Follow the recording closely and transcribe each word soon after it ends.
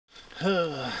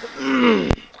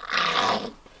Okay.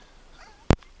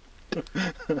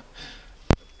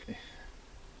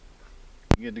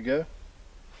 Good to go?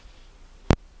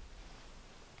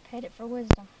 Headed for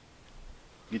wisdom.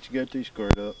 Get your goatee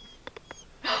squared up.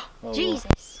 Oh,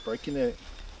 Jesus. Break your neck.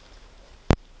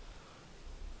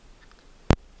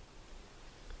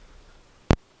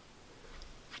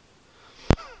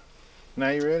 Now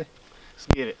you ready? Let's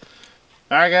get it.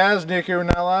 Alright guys, Nick here with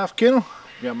Night Life Kennel.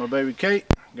 Got my baby Kate.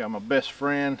 Got my best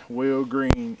friend Will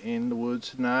Green in the woods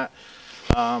tonight.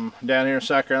 Down here in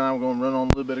South Carolina, we're going to run on a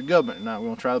little bit of government tonight. We're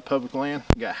going to try the public land.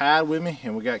 Got Hyde with me,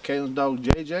 and we got Katelyn's dog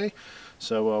JJ.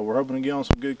 So we're hoping to get on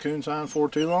some good coon sign before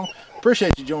too long.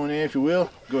 Appreciate you joining in. If you will,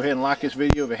 go ahead and like this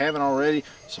video if you haven't already.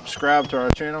 Subscribe to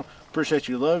our channel. Appreciate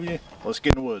you, love you. Let's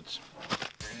get in the woods.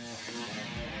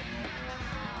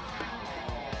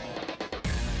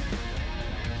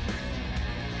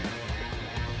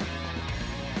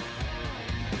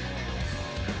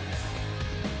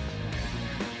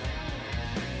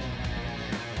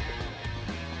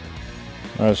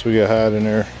 Alright, so we got Hyde in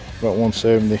there, about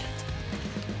 170.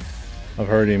 I've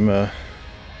heard him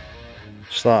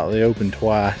slightly open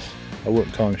twice. I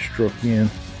wouldn't call him struck in.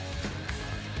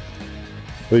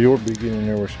 But you ought to be getting in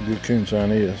there where some good coon sign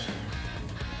is.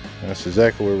 That's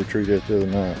exactly where we treated it the other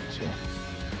night. So.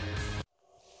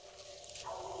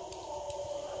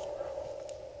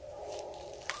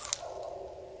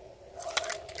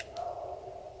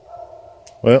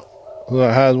 Well, looks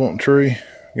like Hyde's wanting a tree.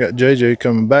 Got JJ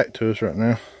coming back to us right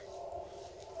now.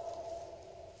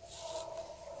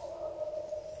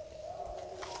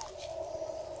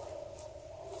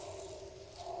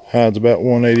 Hyde's about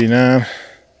 189.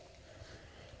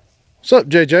 What's up,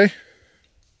 JJ?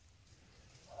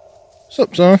 What's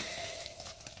up, son?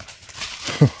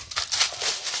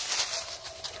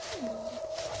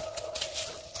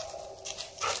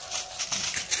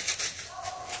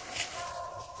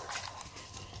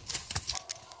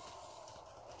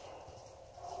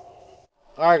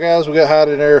 Alright guys, we got Hyde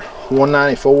in there,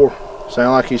 194.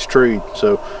 Sound like he's treed.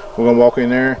 So we're gonna walk in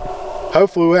there.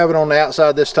 Hopefully we'll have it on the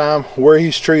outside this time. Where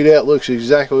he's treed at looks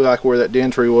exactly like where that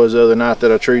den tree was the other night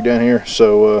that I treed down here.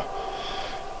 So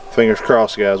fingers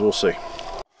crossed guys, we'll see.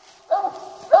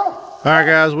 Alright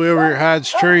guys, we over here at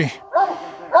Hyde's tree.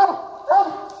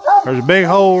 There's a big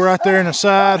hole right there in the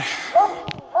side.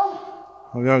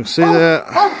 Y'all can see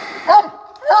that.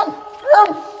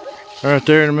 Right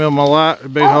there in the middle of my light, a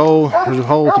big hole. There's a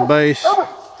hole at the base.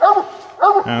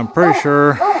 And I'm pretty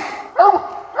sure there's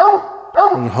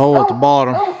a hole at the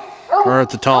bottom, or at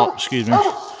the top, excuse me.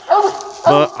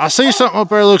 But I see something up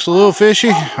there that looks a little fishy.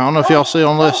 I don't know if y'all see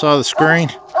on the left side of the screen.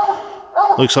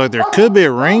 Looks like there could be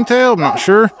a ringtail, I'm not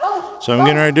sure. So I'm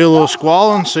getting ready to do a little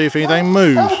squalling, see if anything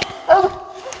moves.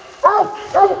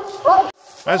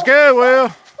 That's good,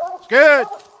 Will. It's good.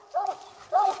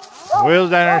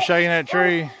 Will's down there shaking that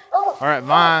tree. All right,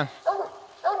 vine.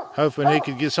 Hoping he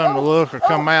could get something to look or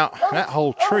come out. That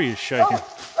whole tree is shaking.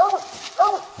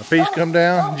 A piece come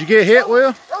down. Did you get hit,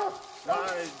 Will? No,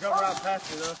 it jumped right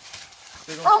past it though.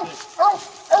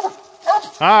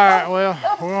 All right, well,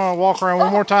 we're gonna walk around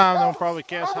one more time, then we'll probably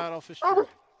cast Hyde off this tree.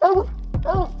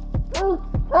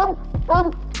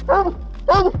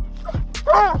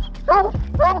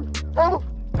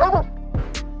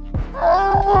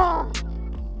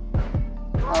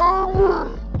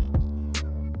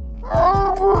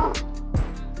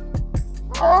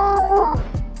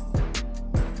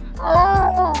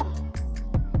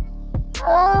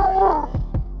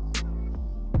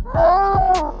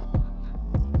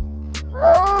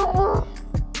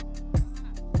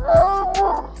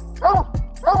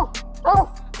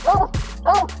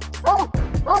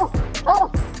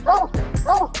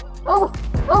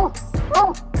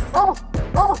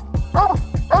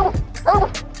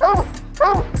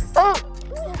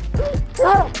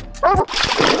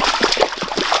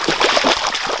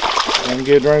 And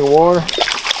get a drink of water.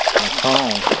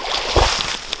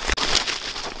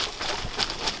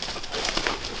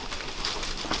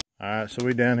 Alright, so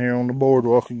we down here on the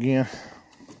boardwalk again.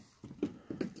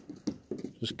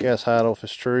 Just cast Hyde off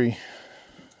his tree.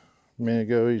 A minute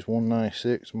ago he's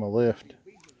 196 on my left.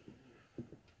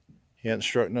 He hasn't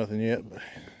struck nothing yet, but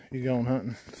he's gone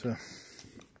hunting, so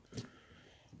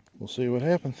we'll see what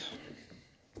happens.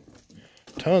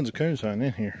 Tons of coon sign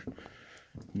in here.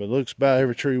 But it looks about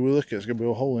every tree we look at, there's gonna be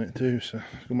a hole in it too, so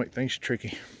it's gonna make things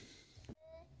tricky.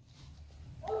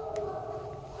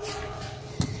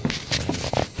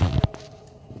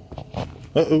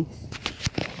 Uh-oh.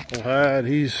 Old Hyde,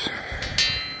 he's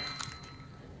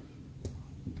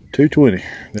 220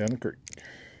 down the creek.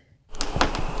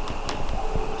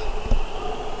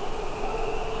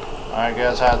 Alright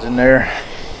guys, hides in there.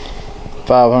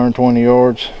 520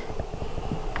 yards.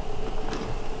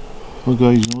 Looks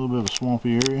like he's in a little bit of a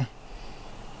swampy area.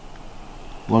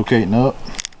 Locating up.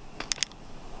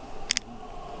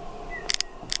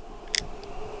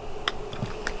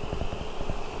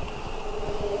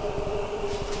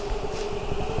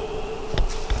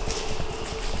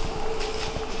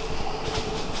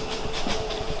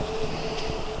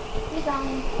 He's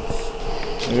on.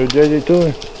 There's JJ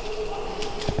too.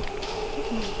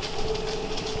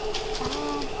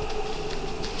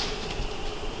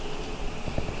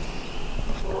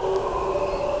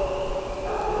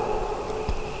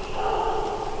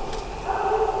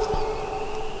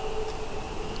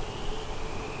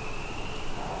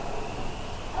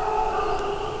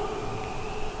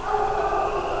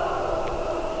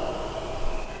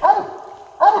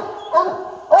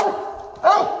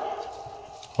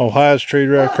 Oh, hides tree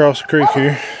right across the creek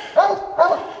here.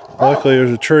 Luckily there's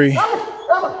a tree.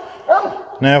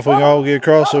 Now if we can all get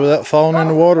across it without falling in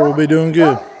the water, we'll be doing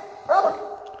good.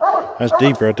 That's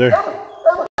deep right there.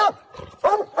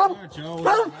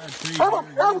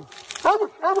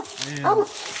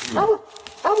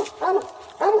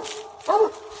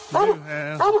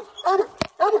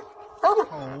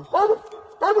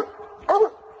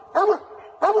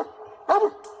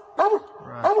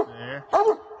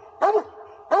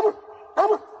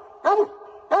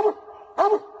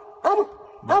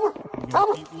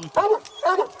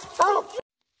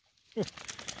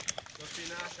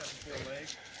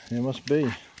 It must be.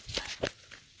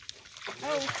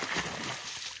 Oh.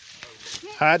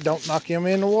 Hide, don't knock him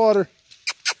in the water.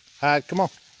 Hide, come on.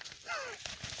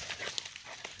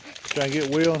 Try and get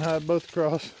Will and Hide both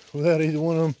across without either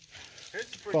one of them.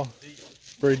 It's pretty deep.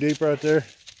 Pretty deep right there.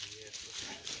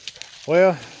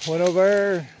 Well, went over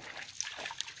there,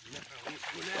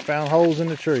 found holes in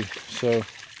the tree. So,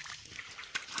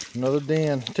 another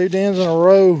den. 2 dens in a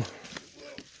row.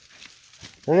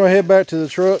 We're going to head back to the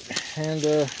truck and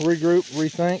regroup,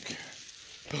 rethink.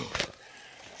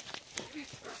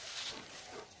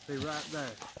 See right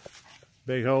there.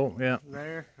 Big hole, yeah.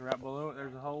 There, right below it,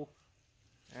 there's a hole.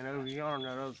 And over yonder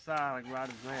on the other side, like right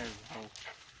as there's a hole.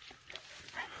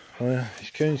 Well, these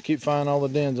coons keep finding all the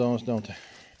dens on us, don't they?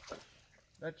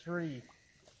 That tree is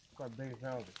quite big as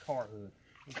a car hood.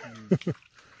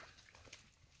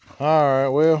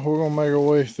 Alright, well, we're going to make our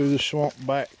way through the swamp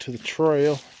back to the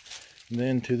trail and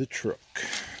then to the truck.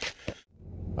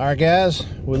 Alright guys,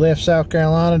 we left South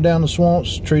Carolina down the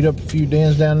swamps, treed up a few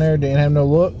dens down there, didn't have no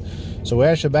luck. So we're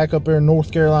actually back up there in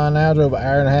North Carolina now, drove an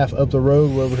hour and a half up the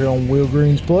road. We're over here on Will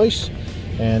Green's place.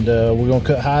 And we're going to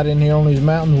cut hide in here on these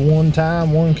mountains one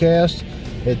time, one cast.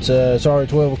 It's already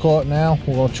 12 o'clock now.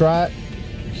 We're going to try it.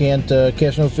 You can't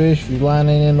catch no fish if your line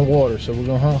ain't in the water. So we're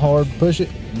going to hunt hard, push it,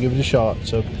 and give it a shot.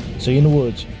 So see you in the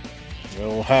woods. Got a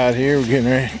little hide here. We're getting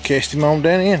ready to cast him on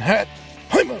down in. Hide.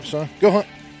 Hunt him up, son. Go hunt.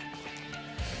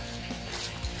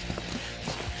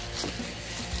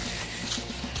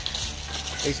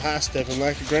 He's high stepping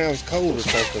like the ground's cold or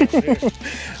something.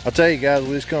 I'll tell you guys,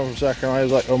 we just come from South Carolina.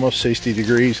 It's like almost 60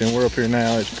 degrees, and we're up here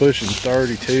now. It's pushing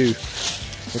 32,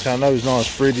 which I know is not as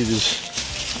frigid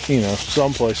as, you know,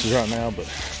 some places right now, but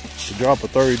to drop a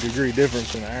 30-degree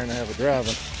difference in an hour and a half of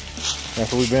driving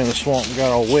after we've been in the swamp and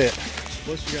got all wet.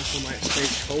 Plus you got somebody that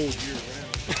stays cold year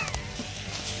round.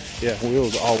 Yeah,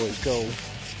 Will's always cold.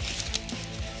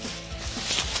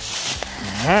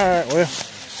 Alright, well,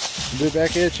 we'll be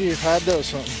back at you if Hyde does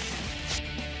something.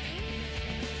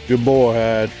 Good boy,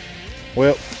 Hyde.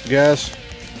 Well, guys,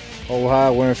 old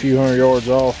Hyde went a few hundred yards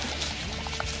off.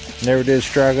 Never did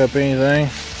strike up anything.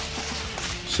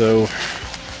 So,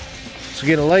 it's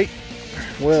getting late.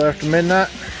 Well after midnight.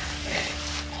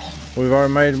 We've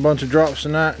already made a bunch of drops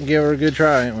tonight and give her a good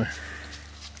try, ain't we?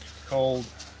 Cold.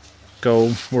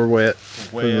 Cold. We're wet.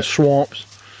 Wet. In the swamps.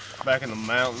 Back in the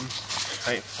mountains.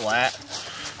 Ain't flat.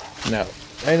 No.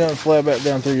 Ain't nothing flat back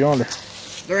down through yonder.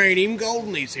 There ain't even gold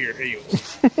in these here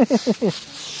hills.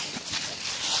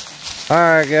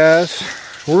 Alright guys.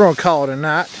 We're gonna call it a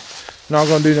night. Not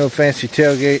gonna do no fancy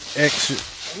tailgate exit.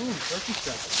 Ooh, turkey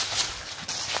stuff.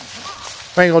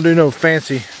 Ain't gonna do no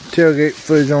fancy tailgate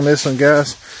footage on this one,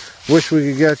 guys. Wish we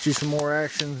could get you some more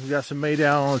action. We got some meat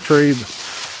out on a tree, but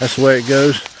that's the way it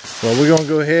goes. Well, we're gonna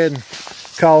go ahead and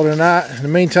call it a night. In the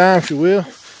meantime, if you will,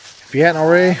 if you hadn't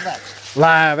already,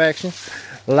 live action,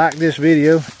 like this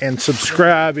video and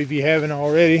subscribe if you haven't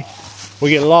already.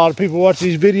 We get a lot of people watch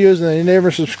these videos and they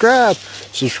never subscribe.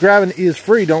 Subscribing is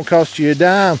free, don't cost you a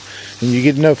dime, and you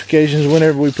get notifications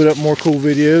whenever we put up more cool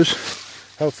videos.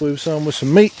 Hopefully some with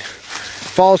some meat.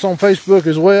 Follow us on Facebook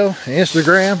as well,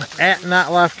 Instagram at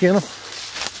Nightlife Kennel.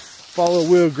 Follow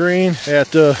Will Green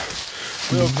at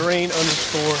Will Green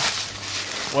underscore.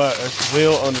 What? It's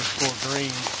Will underscore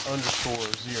Green underscore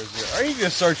 00. Or you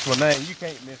just search my name. You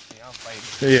can't miss me. I'm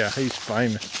famous. Yeah, he's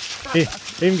famous. He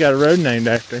even got a road named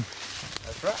after him.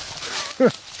 That's right.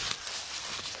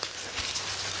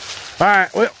 All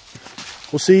right, well,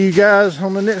 we'll see you guys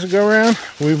on the next go around.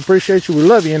 We appreciate you. We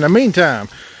love you. In the meantime,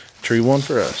 tree one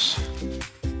for us.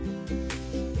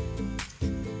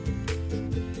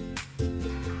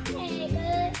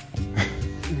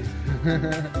 Hey,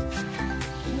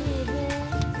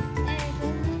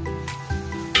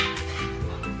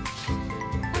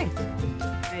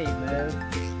 man.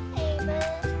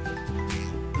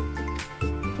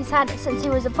 He's had it since he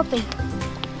was a puppy.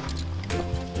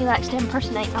 He likes to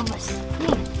impersonate almost.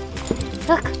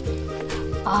 Look.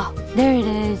 Oh, there it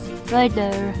is. Right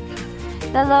there.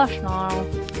 That little snarl.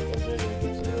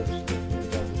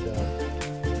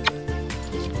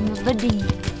 Buddy.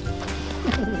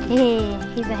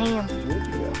 Yeah, he's a ham.